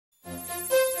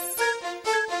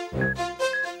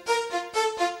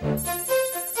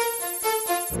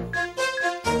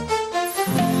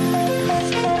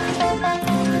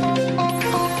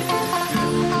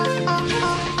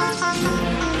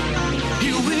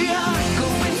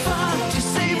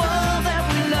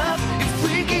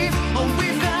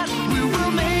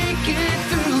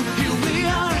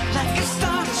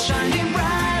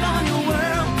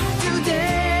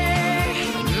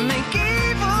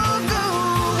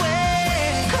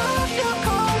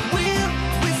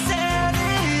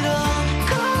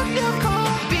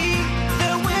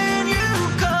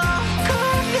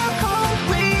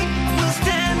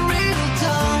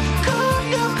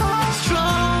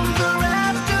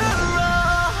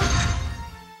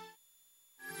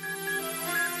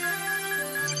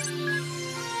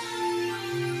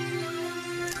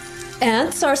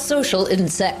Ants are social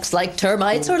insects like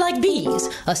termites or like bees.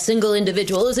 A single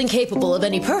individual is incapable of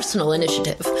any personal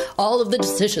initiative. All of the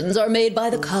decisions are made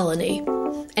by the colony.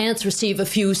 Ants receive a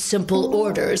few simple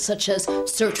orders, such as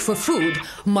search for food,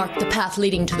 mark the path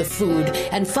leading to the food,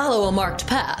 and follow a marked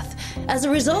path. As a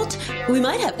result, we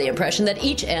might have the impression that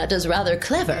each ant is rather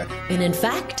clever, when in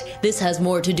fact, this has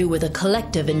more to do with a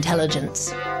collective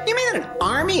intelligence. You mean that an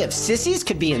army of sissies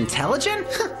could be intelligent?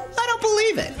 I don't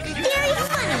believe it. Very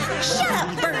funny. Shut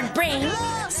up, bird brain.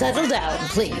 Settle down,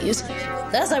 please.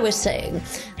 As I was saying,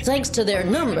 thanks to their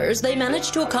numbers, they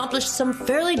managed to accomplish some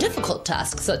fairly difficult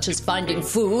tasks, such as finding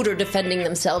food or defending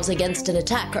themselves against an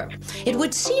attacker. It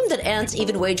would seem that ants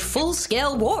even wage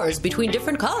full-scale wars between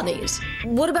different colonies.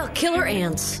 What about killer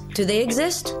ants? Do they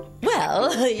exist?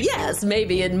 Well, yes,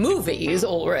 maybe in movies,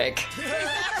 Ulrich.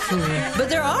 But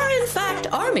there are, in fact,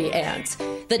 army ants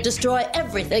that destroy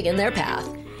everything in their path.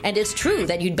 And it's true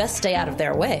that you'd best stay out of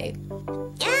their way.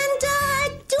 And,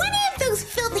 do any of those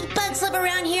filthy bugs live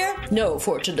around here? No,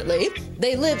 fortunately.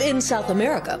 They live in South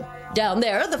America. Down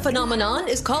there, the phenomenon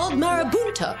is called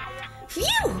Marabounta.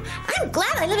 Phew! I'm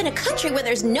glad I live in a country where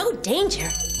there's no danger.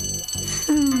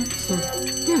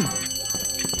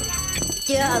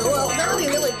 Yeah, well, that would be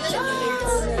really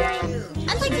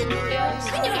I'd like to...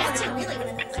 I know ants are really good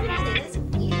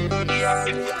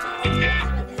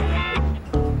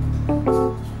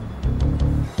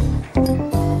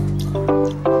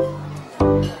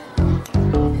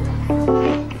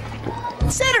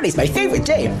Saturday's my favorite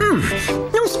day.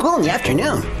 No school in the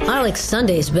afternoon. I like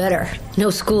Sundays better. No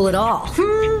school at all.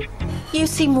 You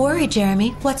seem worried, Jeremy.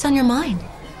 What's on your mind?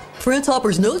 France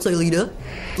Hopper's notes, Aelita.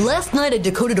 Last night I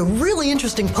decoded a really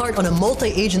interesting part on a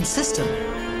multi-agent system.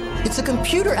 It's a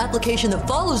computer application that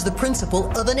follows the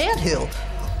principle of an anthill.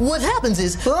 What happens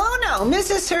is... Oh no,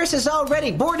 Mrs. Hurst has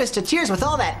already bored us to tears with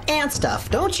all that ant stuff.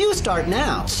 Don't you start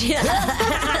now.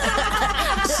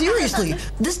 Seriously,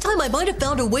 this time I might have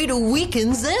found a way to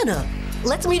weaken Xana.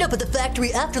 Let's meet up at the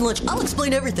factory after lunch. I'll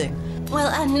explain everything.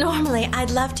 Well, normally I'd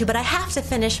love to, but I have to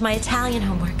finish my Italian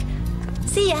homework.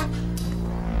 See ya.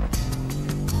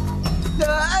 No,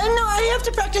 I have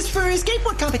to practice for a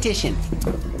skateboard competition.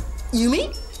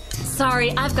 Yumi?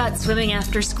 Sorry, I've got swimming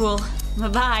after school.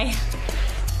 Bye-bye.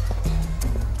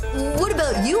 What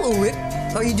about you, Ulrich?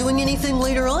 Are you doing anything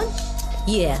later on?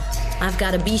 Yeah, I've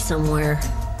got to be somewhere.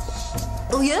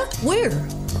 Oh yeah? Where?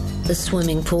 The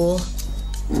swimming pool.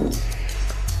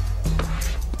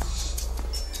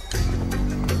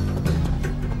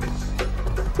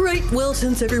 Right, well,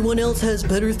 since everyone else has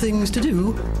better things to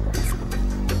do,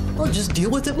 I'll just deal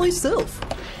with it myself.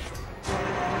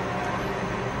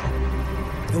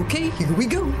 Okay, here we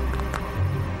go.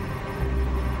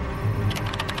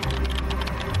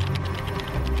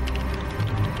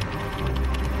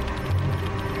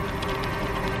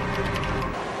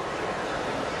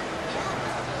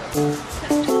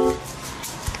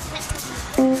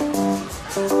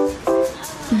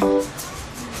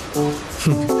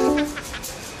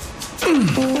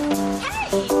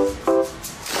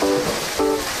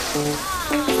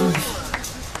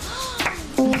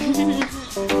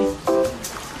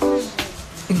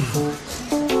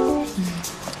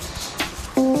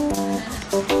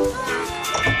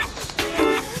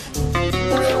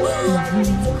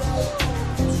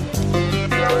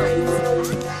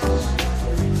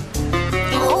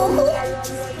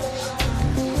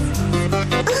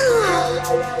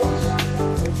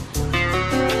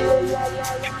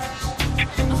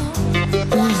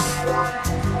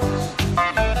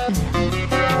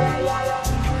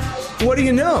 What do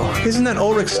you know? Isn't that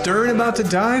Ulrich Stern about to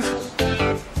dive?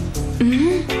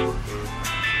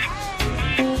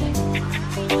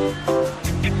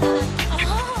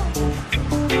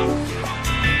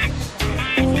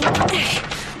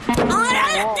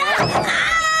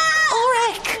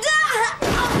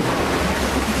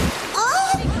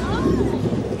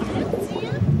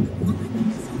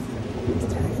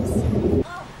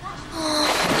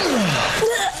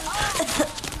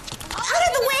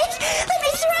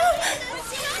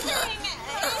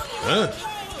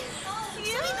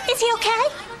 he okay?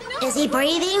 Is he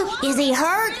breathing? Is he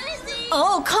hurt?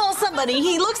 Oh, call somebody.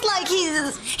 He looks like he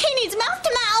needs mouth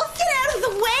to mouth. Get out of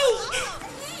the way.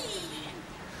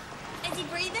 Is he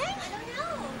breathing? I don't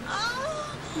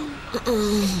know.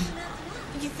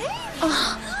 You think?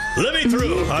 Let me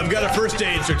through. I've got a first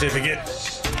aid certificate.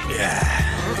 Yeah.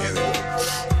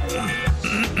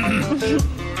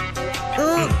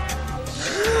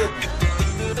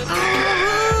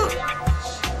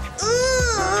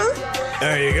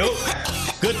 There you go.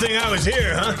 Good thing I was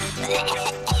here, huh?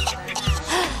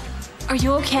 Are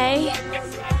you okay?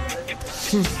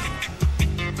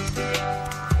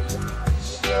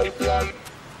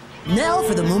 Now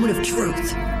for the moment of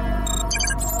truth.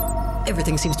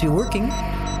 Everything seems to be working.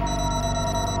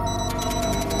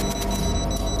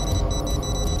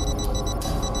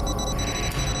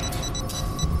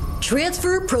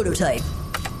 Transfer prototype.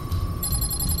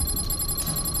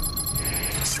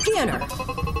 Scanner.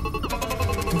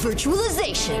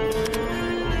 Virtualization.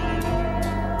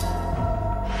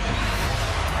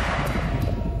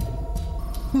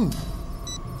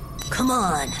 Come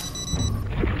on.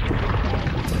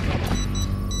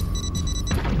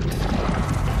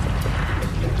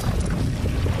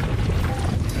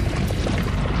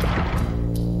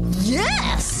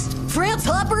 Yes! France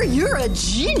Hopper, you're a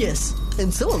genius!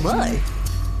 And so am I.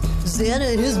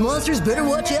 Xana and his monsters better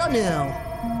watch out now.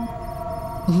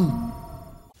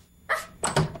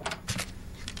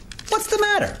 What's the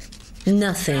matter?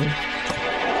 Nothing.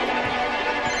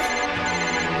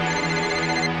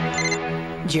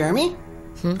 Jeremy?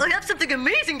 I have something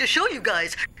amazing to show you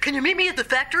guys. Can you meet me at the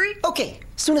factory? Okay,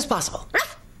 soon as possible.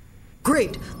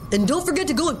 Great. And don't forget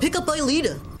to go and pick up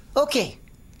Aelita. Okay.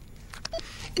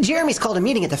 Jeremy's called a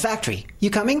meeting at the factory. You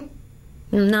coming?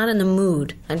 I'm not in the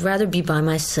mood. I'd rather be by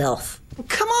myself.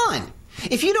 Come on.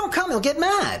 If you don't come, he'll get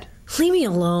mad. Leave me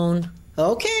alone.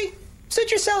 Okay. Suit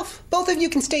yourself. Both of you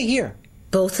can stay here.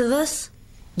 Both of us?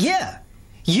 Yeah.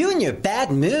 You and your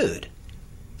bad mood.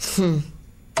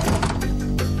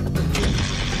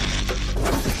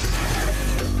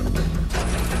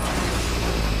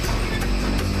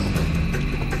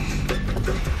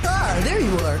 Ah, there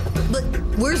you are. But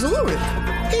where's Ulrich?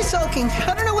 He's sulking.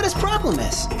 I don't know what his problem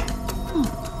is.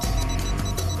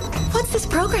 What's this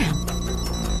program?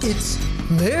 It's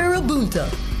Marabounta,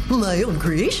 my own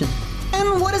creation.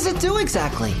 And what does it do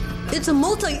exactly? It's a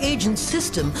multi-agent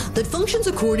system that functions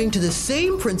according to the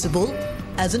same principle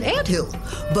as an anthill.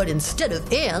 But instead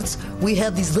of ants, we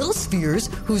have these little spheres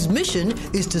whose mission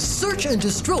is to search and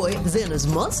destroy Xana's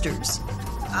monsters.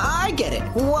 I get it.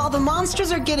 While the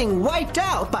monsters are getting wiped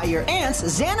out by your ants,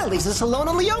 Xana leaves us alone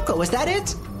on Lyoko. Is that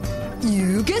it?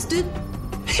 You guessed it.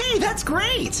 Hey, that's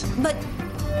great. But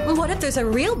what if there's a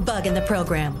real bug in the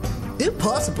program?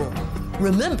 Impossible.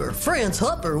 Remember, France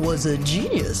Hopper was a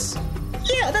genius.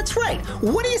 Yeah, that's right.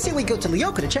 What do you say we go to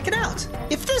Lyoko to check it out?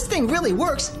 If this thing really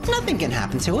works, nothing can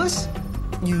happen to us.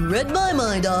 You read my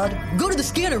mind, Odd. Go to the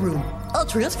scanner room. I'll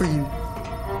transfer you.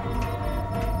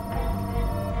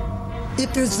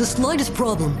 If there's the slightest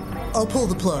problem, I'll pull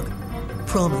the plug.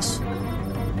 Promise.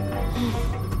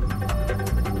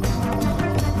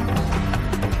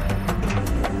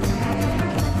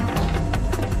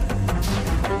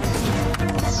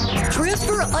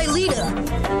 Transfer Aelita.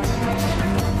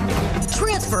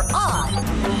 Transfer Odd.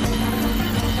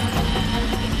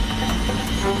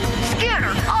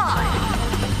 Scanner on!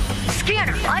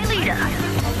 Scanner Aelita!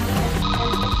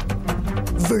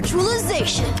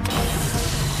 Virtualization.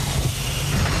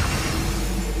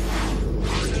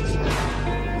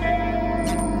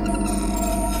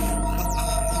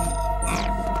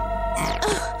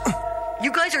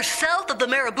 You guys are south of the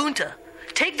Marabounta.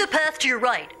 Take the path to your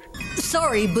right.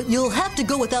 Sorry, but you'll have to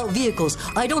go without vehicles.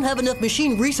 I don't have enough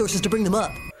machine resources to bring them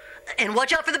up. And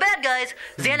watch out for the bad guys.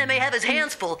 Xana may have his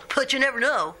hands full, but you never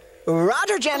know.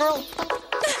 Roger, General.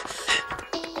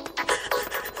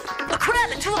 A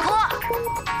crab at 2 o'clock!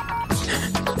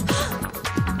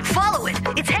 Follow it.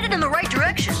 It's headed in the right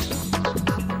direction.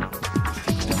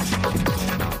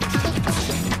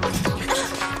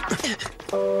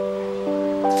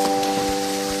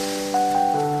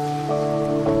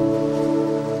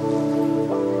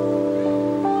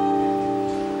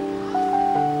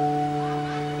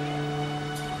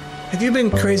 Have you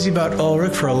been crazy about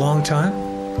Ulrich for a long time?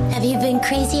 Have you been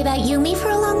crazy about Yumi for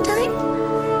a long time?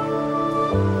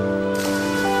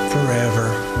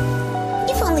 Forever.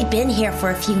 You've only been here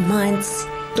for a few months.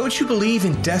 Don't you believe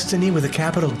in destiny with a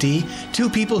capital D? Two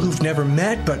people who've never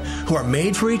met but who are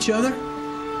made for each other?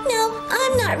 No,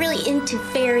 I'm not really into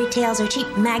fairy tales or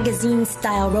cheap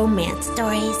magazine-style romance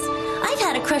stories. I've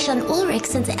had a crush on Ulrich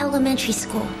since elementary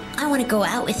school. I want to go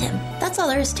out with him. That's all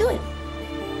there is to it.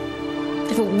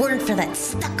 If it weren't for that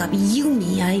stuck-up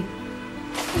Yumi,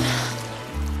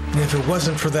 If it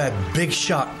wasn't for that big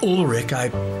shot Ulrich, I...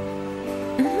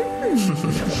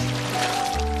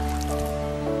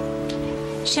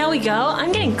 Shall we go?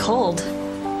 I'm getting cold.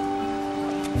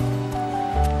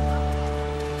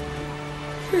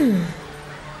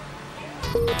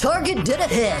 Target dead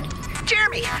ahead.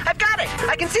 Jeremy, I've got it.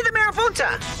 I can see the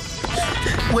Marabounta.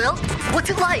 Well, what's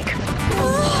it like?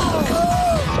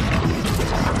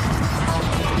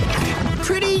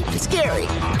 Pretty scary.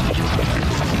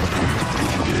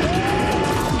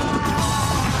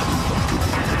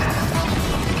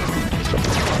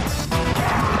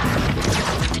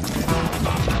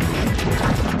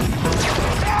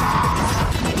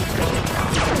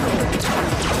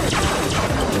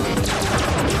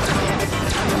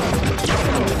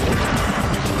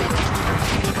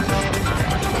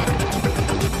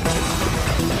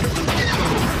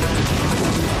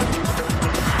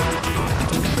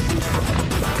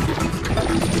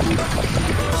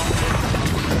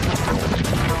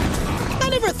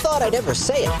 I'd ever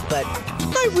say it, but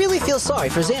I really feel sorry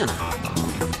for Xana.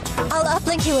 I'll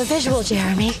uplink you a visual,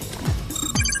 Jeremy.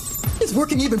 It's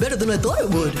working even better than I thought it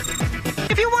would.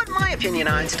 If you want my opinion,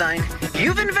 Einstein,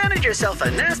 you've invented yourself a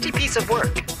nasty piece of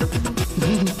work.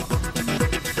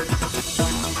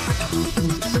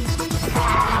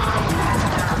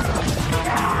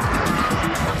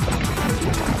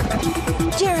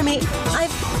 Jeremy,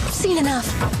 I've seen enough.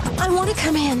 I want to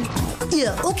come in.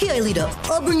 Yeah, okay, Aelita.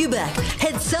 I'll bring you back.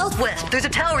 Head southwest. There's a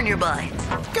tower nearby.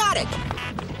 Got it.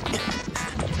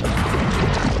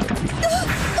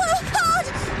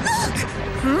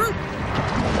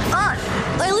 Odd!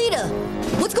 Aelita,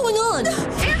 what's going on?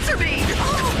 Answer me!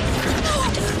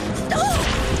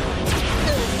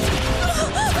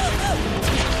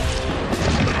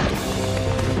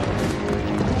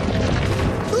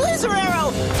 Laser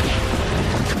arrow!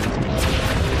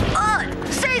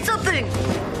 Odd! Say something!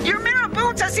 Your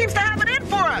Marabounta seems to have it in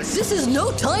for us! This is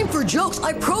no time for jokes.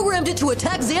 I programmed it to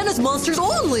attack Xana's monsters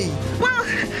only. Well,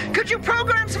 could you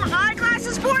program some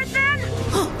eyeglasses for it then?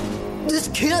 This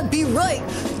can't be right.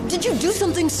 Did you do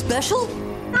something special?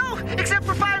 No, except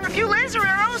for firing a few laser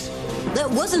arrows. That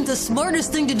wasn't the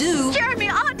smartest thing to do. Jeremy,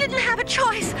 Odd didn't have a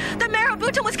choice. The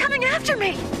Marabounta was coming after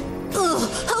me. Ugh,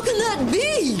 how can that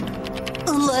be?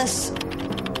 Unless...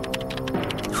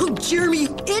 Oh, Jeremy,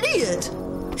 you idiot!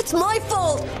 It's my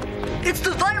fault! It's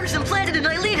the virus implanted in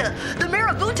Aelita. The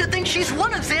Marabounta thinks she's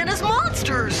one of Xana's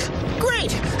monsters.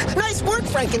 Great! Nice work,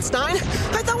 Frankenstein.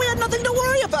 I thought we had nothing to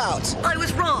worry about. I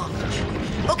was wrong.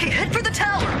 Okay, head for the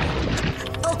tower.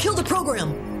 I'll kill the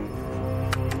program.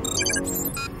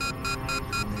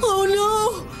 Oh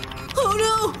no! Oh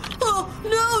no! Oh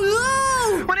no!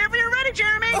 No! Whenever you're ready,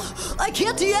 Jeremy! I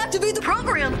can't deactivate the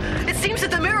Program? It seems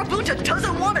that the Marabounta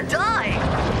doesn't want to die.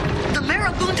 The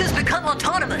Marabounta's become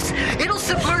autonomous. It'll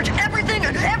submerge everything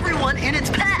and everyone in its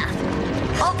path.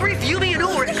 I'll brief Yumi and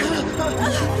Ulrich.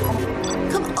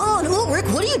 Come on, Ulrich,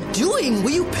 what are you doing?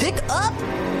 Will you pick up?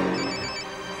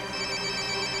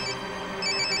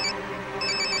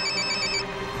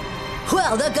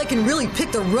 Wow, that guy can really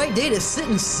pick the right day to sit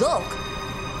and sulk.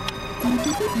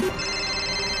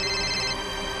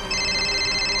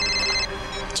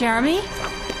 Jeremy?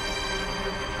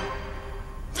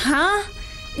 Huh?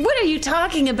 What are you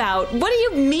talking about? What do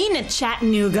you mean at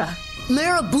Chattanooga?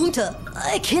 Marabounta,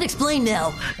 I can't explain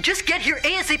now. Just get here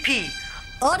ASAP.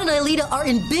 Odd and Aelita are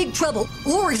in big trouble.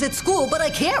 Ulrich's at school, but I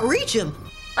can't reach him.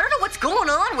 I don't know what's going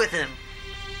on with him.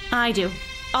 I do.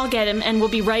 I'll get him and we'll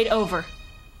be right over.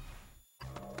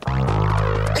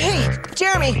 Hey,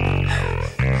 Jeremy!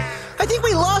 I think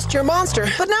we lost your monster,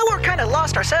 but now we're kind of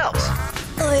lost ourselves.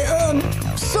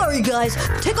 Sorry guys.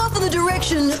 Take off in the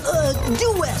direction,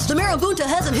 due west. The Marabounta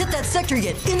hasn't hit that sector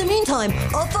yet. In the meantime,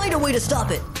 I'll find a way to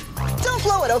stop it. Don't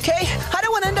blow it, okay? I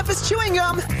don't want to end up as chewing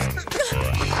gum.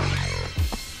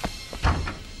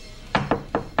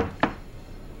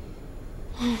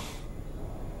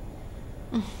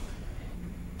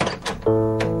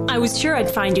 I was sure I'd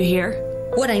find you here.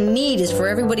 What I need is for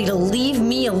everybody to leave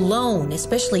me alone,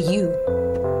 especially you.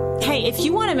 Hey, if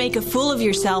you want to make a fool of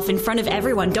yourself in front of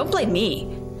everyone, don't blame me.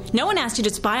 No one asked you to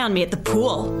spy on me at the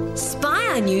pool. Spy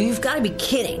on you? You've got to be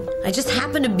kidding. I just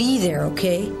happened to be there,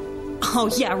 okay? Oh,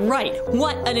 yeah, right.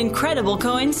 What an incredible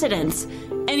coincidence.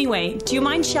 Anyway, do you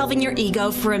mind shelving your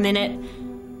ego for a minute?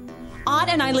 Odd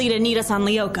and Aelita need us on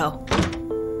Lyoko.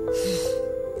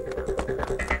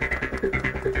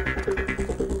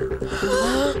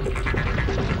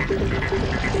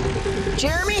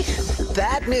 Jeremy,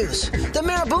 bad news. The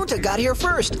Marabounta got here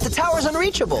first. The tower's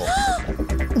unreachable.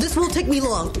 This won't take me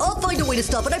long. I'll find a way to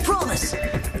stop it, I promise.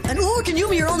 And Ulrich and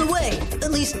Yumi are on the way.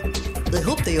 At least, I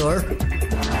hope they are.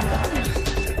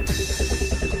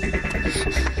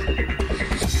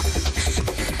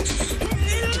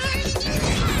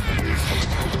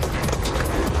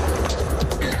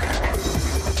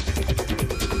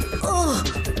 Oh,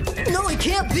 no, it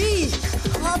can't be.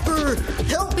 Hopper,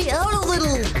 help me out a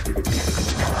little.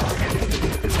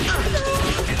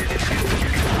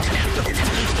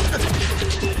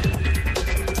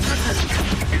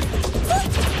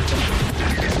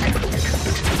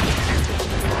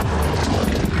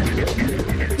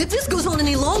 If this goes on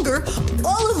any longer,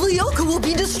 all of Lyoko will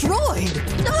be destroyed.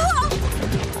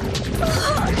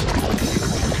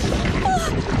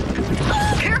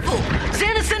 Careful!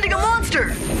 Xana's sending a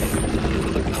monster!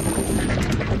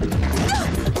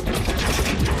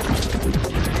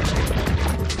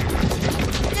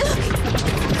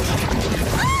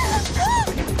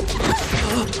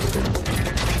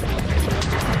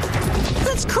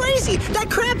 That's crazy! That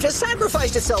crab just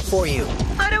sacrificed itself for you.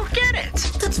 I don't get it.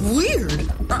 That's weird.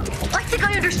 I think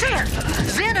I understand.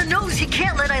 Xana knows he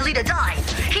can't let Aelita die.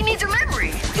 He needs her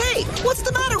memory. Hey, what's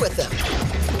the matter with them?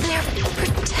 They're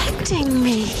protecting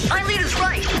me. Aelita's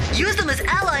right. Use them as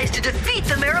allies to defeat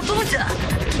the Marabounta.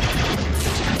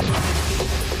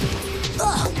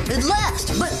 At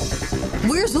last, but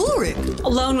where's Ulrich?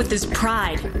 Alone with his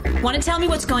pride. Want to tell me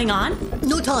what's going on?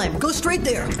 No time. Go straight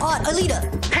there. Aelita.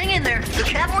 Hang in there. The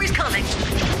cavalry's coming.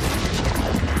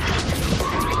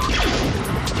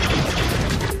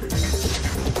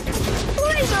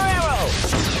 Laser arrow!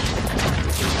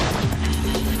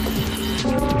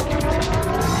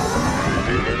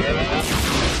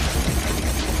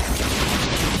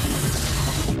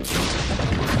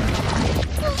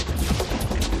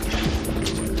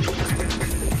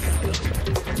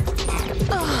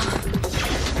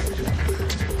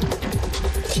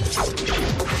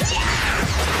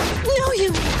 No,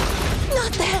 you.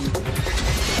 Not them.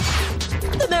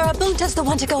 The Marabounta's the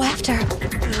one to go after.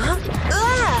 Huh?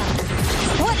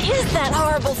 What is that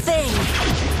horrible thing?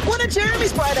 One of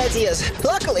Jeremy's bright ideas.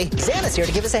 Luckily, Xana's here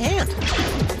to give us a hand.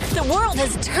 The world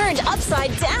has turned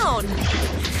upside down.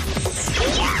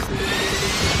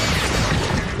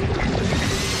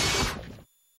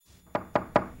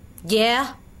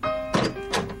 Yeah?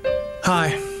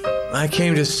 Hi. I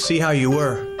came to see how you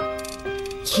were.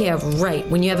 Yeah, right.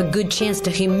 When you have a good chance to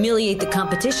humiliate the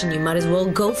competition, you might as well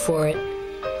go for it.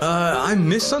 I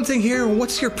missed something here?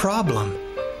 What's your problem?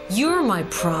 You're my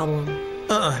problem.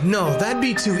 No, that'd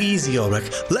be too easy,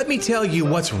 Ulrich. Let me tell you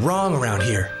what's wrong around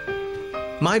here.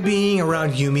 My being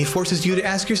around Yumi forces you to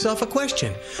ask yourself a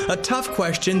question. A tough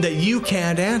question that you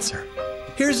can't answer.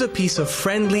 Here's a piece of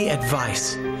friendly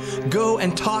advice. Go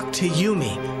and talk to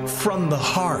Yumi from the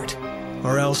heart.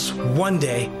 Or else, one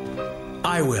day,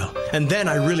 I will. And then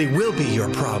I really will be your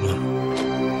problem.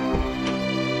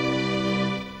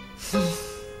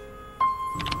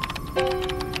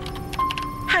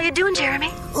 How you doing,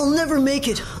 Jeremy? I'll never make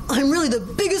it. I'm really the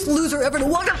biggest loser ever to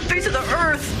walk The face of the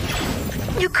earth!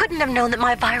 You couldn't have known that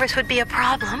my virus would be a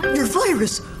problem. Your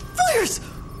virus? Virus?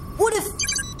 What if...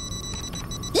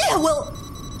 Yeah, well,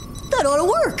 that ought to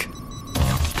work.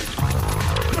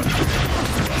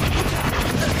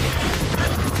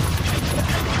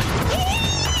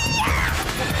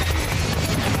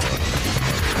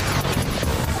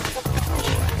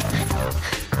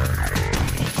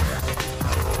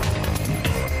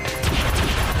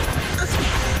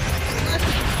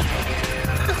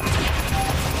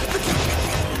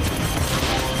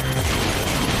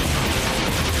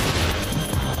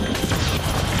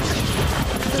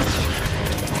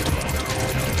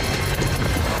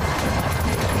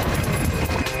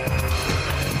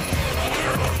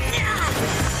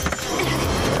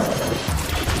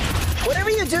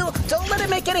 Don't let it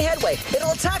make any headway.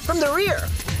 It'll attack from the rear.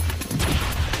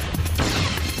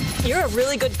 You're a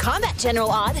really good combat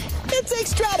general, Odd. It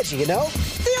takes strategy, you know?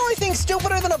 The only thing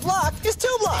stupider than a block is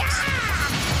 2 blocks.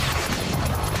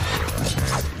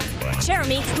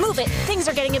 Jeremy, move it. Things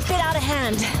are getting a bit out of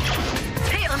hand.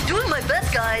 Hey, I'm doing my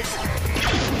best, guys.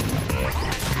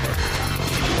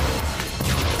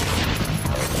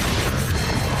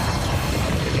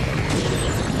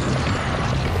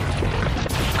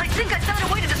 I think I found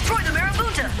a way to destroy the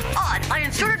Marabounta. Odd, I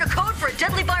inserted a code for a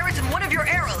deadly virus in one of your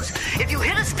arrows. If you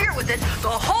hit a sphere with it, the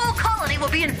whole colony will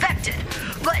be infected.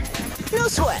 But... no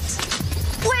sweat.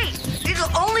 Wait!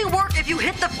 It'll only work if you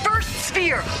hit the first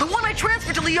sphere, the one I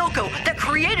transferred to Lyoko that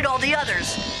created all the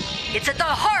others. It's at the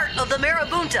heart of the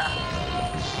Marabounta.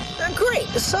 Great.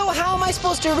 So how am I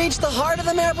supposed to reach the heart of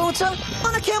the Marabounta?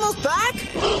 On a camel's back?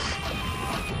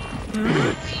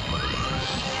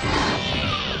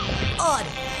 Odd.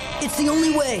 It's the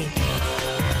only way.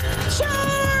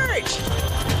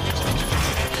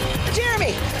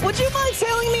 would you mind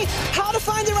telling me how to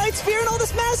find the right sphere in all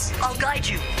this mess? I'll guide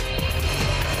you.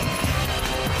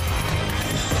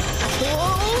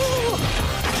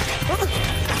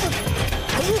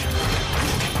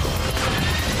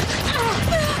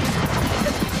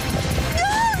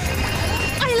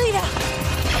 Aelita!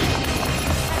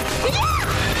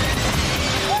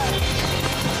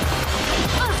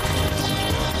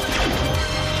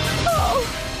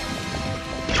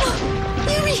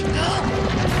 Yumi!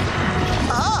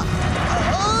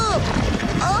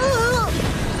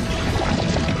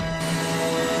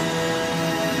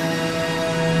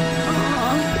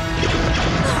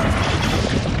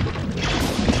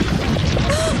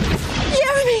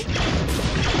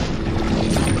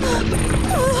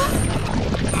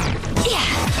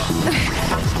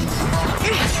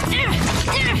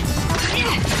 Jeremy!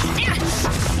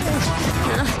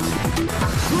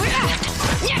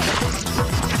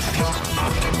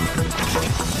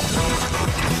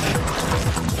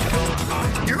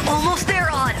 You're almost there,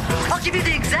 Odd. I'll give you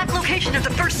the exact location of the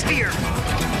first sphere.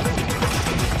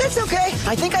 That's okay.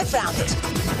 I think I found it.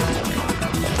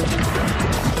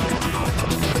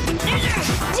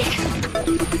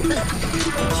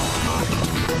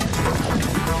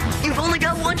 You've only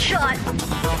got one shot.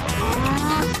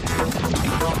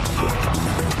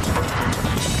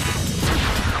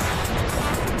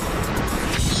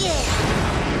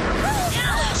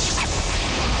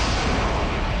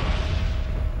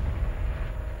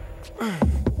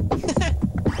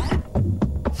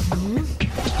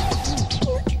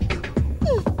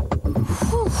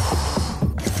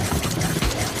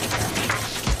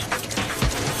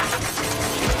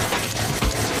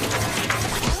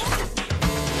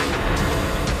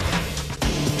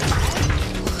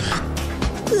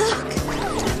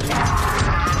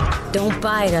 Don't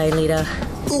bite, Aelita.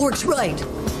 Ulrich's right.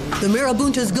 The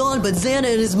Marabounta's gone, but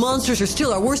Xana and his monsters are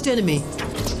still our worst enemy.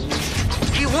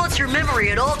 He wants your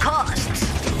memory at all costs.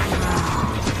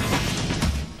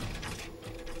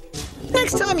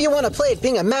 Next time you want to play at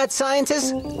being a mad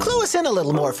scientist, clue us in a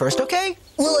little more first, okay?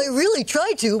 Well, I really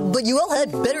tried to, but you all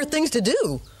had better things to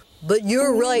do. But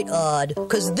you're right, Odd,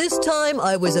 because this time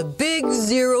I was a big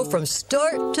zero from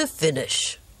start to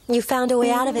finish. You found a way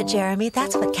out of it, Jeremy.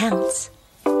 That's what counts.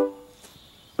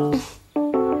 Well,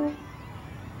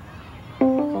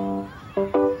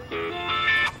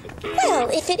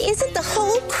 if it isn't the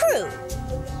whole crew.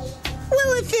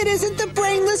 Well, if it isn't the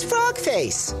brainless frog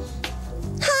face.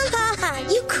 Ha ha ha,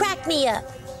 you cracked me up.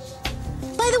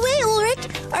 By the way, Ulrich,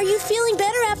 are you feeling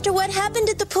better after what happened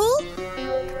at the pool?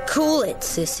 Cool it,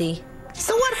 sissy.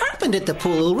 So what happened at the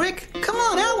pool, Ulrich? Come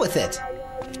on, out with it.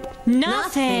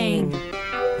 Nothing.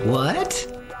 What?